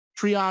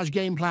Triage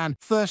game plan.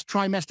 First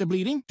trimester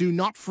bleeding. Do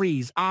not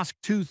freeze. Ask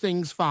two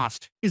things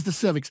fast. Is the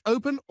cervix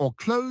open or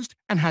closed,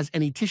 and has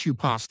any tissue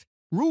passed?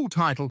 Rule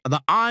title.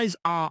 The eyes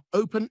are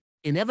open.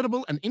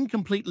 Inevitable and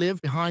incomplete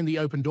live behind the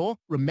open door.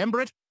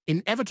 Remember it.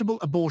 Inevitable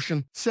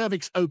abortion.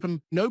 Cervix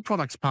open. No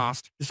products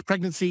passed. This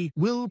pregnancy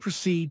will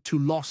proceed to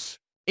loss.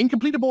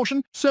 Incomplete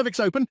abortion. Cervix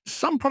open.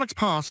 Some products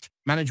passed.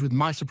 Manage with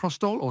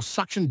misoprostol or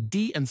suction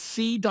D and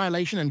C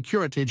dilation and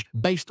curettage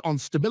based on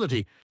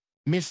stability.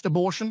 Missed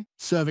abortion.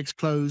 Cervix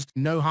closed.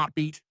 No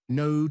heartbeat.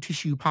 No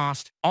tissue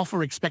passed.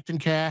 Offer expectant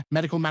care,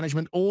 medical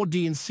management, or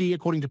D and C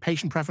according to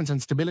patient preference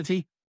and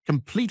stability.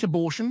 Complete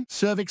abortion.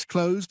 Cervix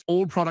closed.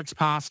 All products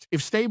passed.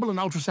 If stable and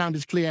ultrasound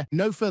is clear,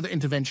 no further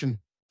intervention.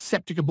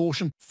 Septic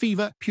abortion,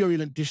 fever,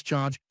 purulent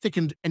discharge,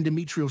 thickened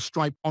endometrial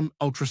stripe on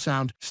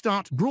ultrasound.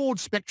 Start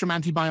broad-spectrum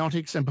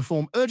antibiotics and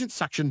perform urgent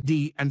suction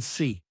D and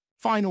C.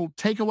 Final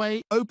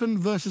takeaway, open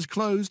versus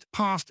closed,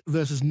 passed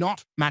versus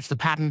not. Match the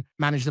pattern,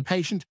 manage the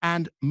patient,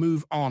 and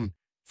move on.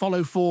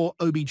 Follow 4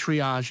 OB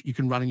triage you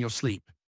can run in your sleep.